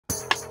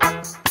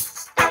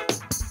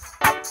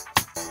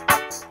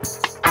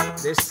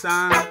This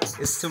song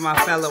is to my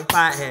fellow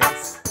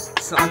potheads.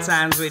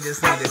 Sometimes we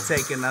just need to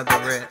take another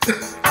rip.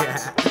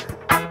 Yeah.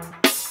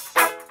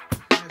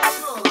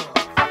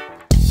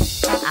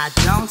 I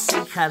don't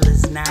see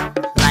colors now.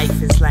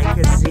 Life is like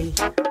a Z,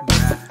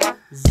 bruh.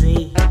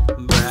 Z,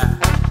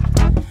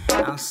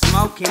 bruh. I'm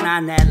smoking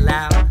on that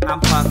loud.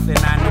 I'm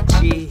puffing on the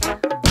G,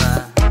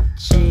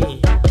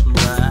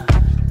 bruh.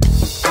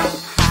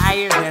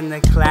 Higher than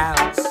the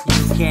clouds.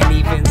 You can't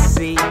even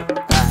see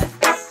us.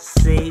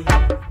 See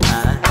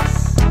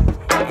us.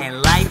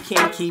 And life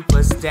can't keep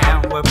us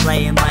down. We're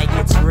playing like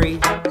it's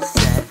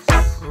recess.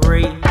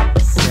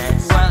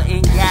 Well,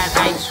 in God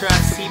I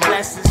trust. He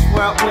blessed this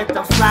world with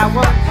a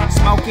flower.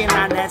 Smoking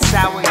on that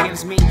sour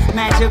gives me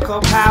magical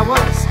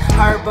powers.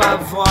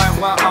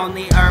 Herbivore, well,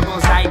 only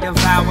herbals I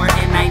devour.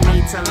 And I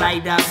need to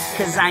light up,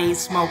 cause I ain't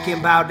smoking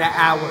about an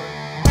hour.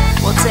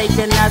 We'll take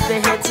another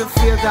hit to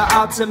feel the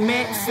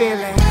ultimate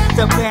feeling.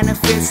 The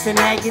benefits, the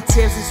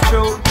negatives is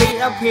truly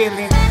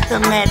appealing. The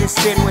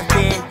medicine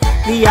within,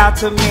 the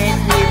ultimate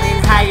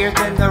healing. Higher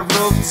than the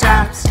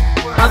rooftops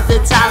of the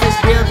tallest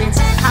buildings.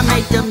 I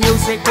make the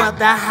music, well,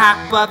 the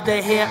hop of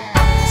the hip.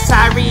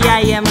 Sorry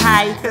I am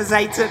high, cause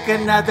I took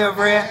another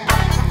rip.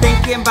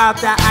 Thinking about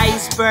the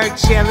iceberg,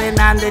 chilling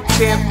on the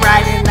tip.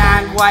 Riding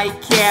on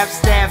white caps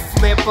that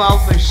flip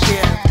over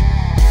ship.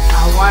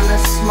 I wanna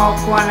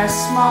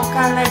smoke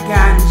on the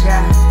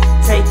ganja.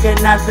 Take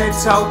another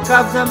toke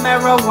of the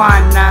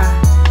marijuana.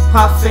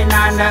 Puffing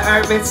on the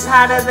herb, it's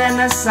hotter than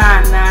a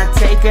sauna.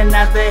 Take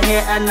another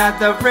hit,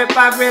 another rip,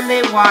 I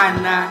really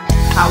wanna.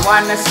 I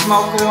wanna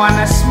smoke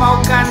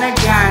on the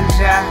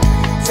ganja.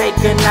 Take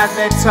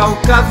another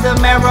toke of the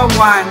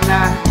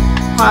marijuana.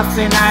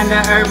 Puffing on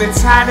the herb,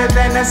 it's hotter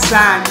than a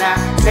sauna.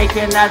 Take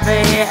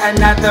another hit,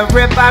 another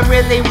rip, I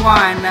really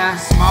wanna.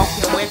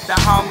 Smoking with the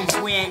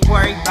homies, we ain't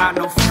worried about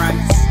no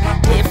fronts.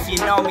 If you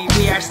know me,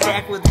 we are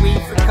stacked with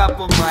weed for a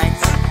couple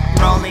months.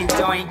 Rolling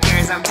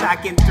doinkers, I'm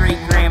talking 3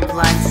 gram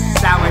blunts.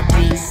 Sour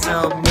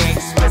diesel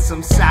mixed with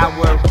some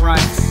sour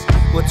runts.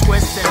 We'll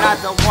twist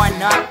another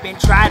one up and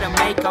try to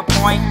make a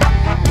point.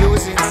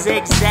 Using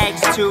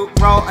zigzags to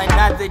roll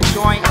another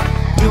joint.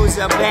 Use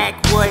a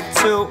backwood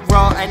to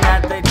roll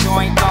another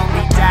joint.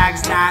 Only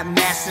dogs not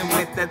messing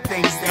with the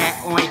things that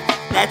oink.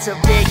 That's a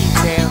biggie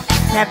tale,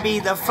 that be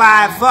the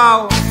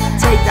 5-0.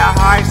 Take the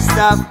hard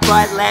stuff,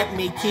 but let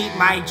me keep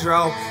my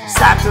dro.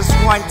 Stopped us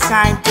one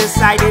time,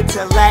 decided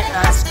to let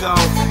us go.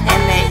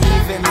 And they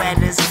even let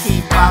us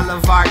keep all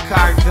of our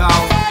cargo.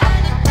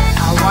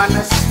 I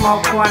wanna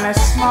smoke on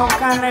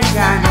the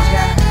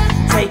ganja.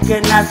 Take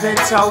another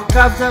toke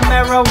of the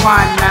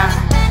marijuana.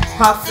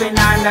 Puffing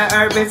on the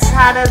herb, it's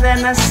hotter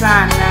than a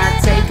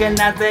sauna. Take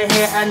another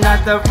hit,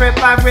 another rip,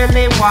 I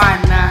really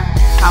wanna.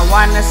 I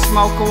wanna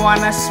smoke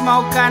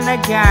on the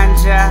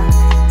ganja.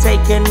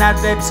 Take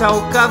another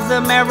toke of the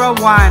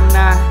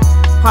marijuana.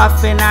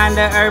 Puffing on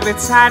the herb,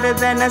 it's hotter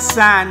than a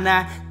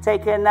sauna.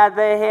 Take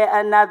another hit,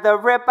 another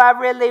rip, I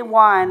really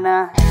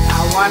wanna.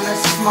 I wanna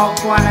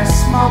smoke on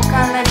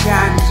the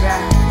ganja.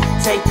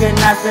 Take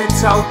another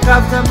toke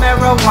of the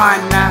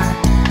marijuana.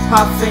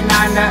 Puffing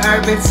on the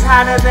herb, it's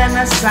hotter than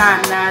a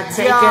sauna.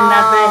 Take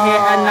another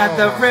hit,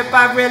 another rip,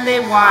 I really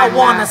wanna. I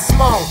wanna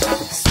smoke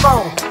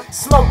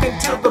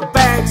until the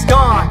bag's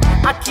gone.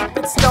 I keep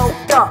it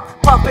stoked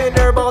up, puffing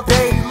herb all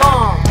day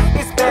long.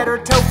 It's better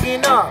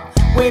toking up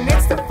when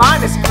it's the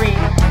finest green.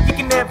 You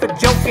can never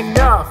joke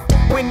enough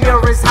when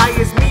you're as high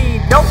as me.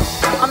 Nope,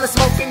 I'm the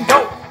smoking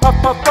dope.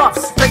 Puff,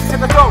 straight to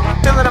the throat.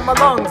 Filling up my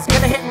lungs,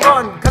 gonna hit and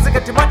run. Cause I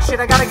got too much shit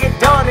I gotta get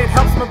done. It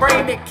helps my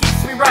brain, it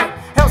keeps me right.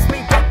 Helps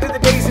me get through the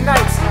days and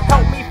nights.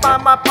 Help me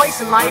find my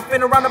place in life.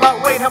 In a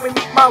roundabout way, help me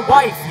meet my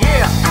wife.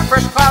 Yeah,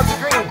 fresh clouds of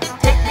green.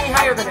 Take me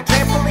higher than a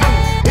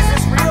trampoline. Is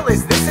this real?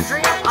 Is this a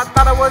dream? I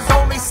thought I was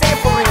only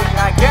sampling.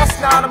 I guess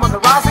not, I'm on the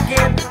rise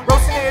again.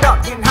 Roasting it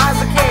up, getting high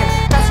as I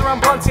can. Pass around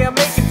blunts, yeah, I'm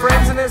making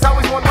friends. And there's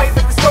always one way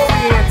that the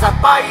story ends. I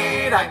buy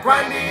it, I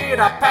grind it,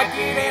 I pack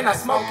it, and I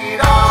smoke it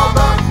all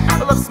up.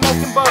 I love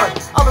smoking bud.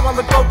 All around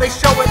the globe they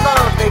show it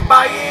love. They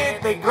buy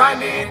it, they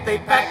grind it, they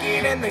pack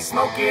it, and they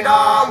smoke it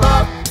all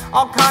up.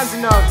 All kinds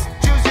of nugs.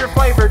 Choose your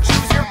flavor,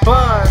 choose your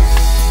buzz.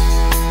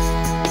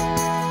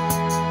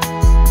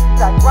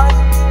 I grind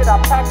it, I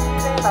pack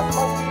it, and I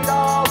smoke it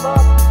all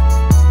up.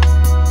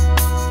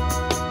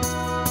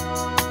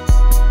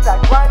 I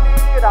grind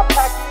it, I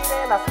pack it,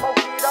 and I smoke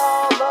it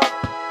all up.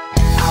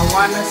 I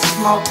wanna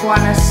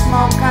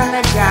smoke on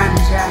the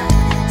ganja.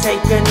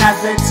 Take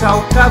another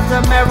toke of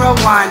the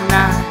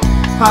marijuana.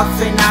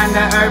 Puffing on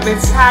the herb,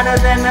 it's hotter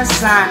than a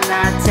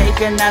sauna.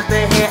 Take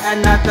another hit,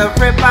 another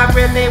rip, I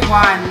really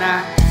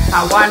wanna.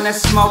 I wanna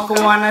smoke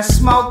on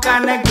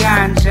the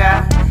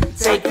ganja.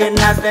 Take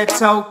another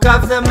toke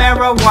of the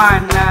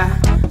marijuana.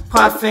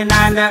 Puffing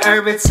on the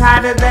herb, it's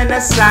hotter than a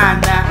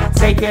sauna.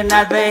 Take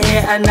another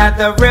hit,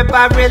 another rip,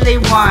 I really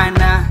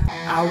wanna.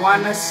 I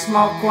wanna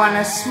smoke on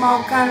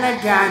the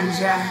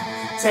ganja.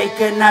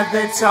 Take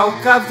another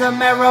toke of the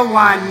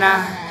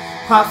marijuana.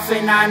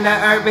 Puffing on the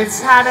herb,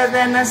 it's hotter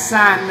than a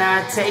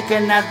sauna. Take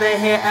another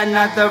hit,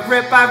 another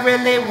rip, I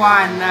really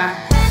wanna.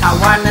 I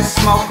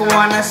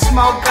wanna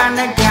smoke on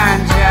the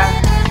ganja.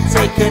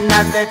 Take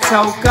another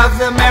toke of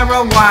the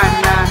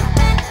marijuana.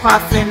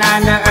 Puffin'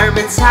 on the herb,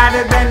 it's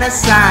hotter than a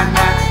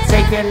sauna.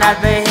 Take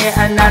another hit,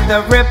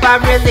 another rip, I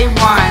really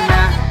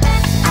wanna.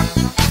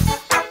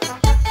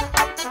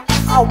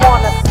 I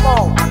wanna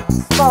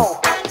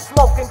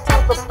smoke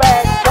until the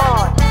bag's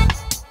gone.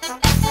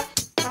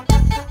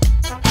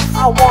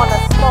 I wanna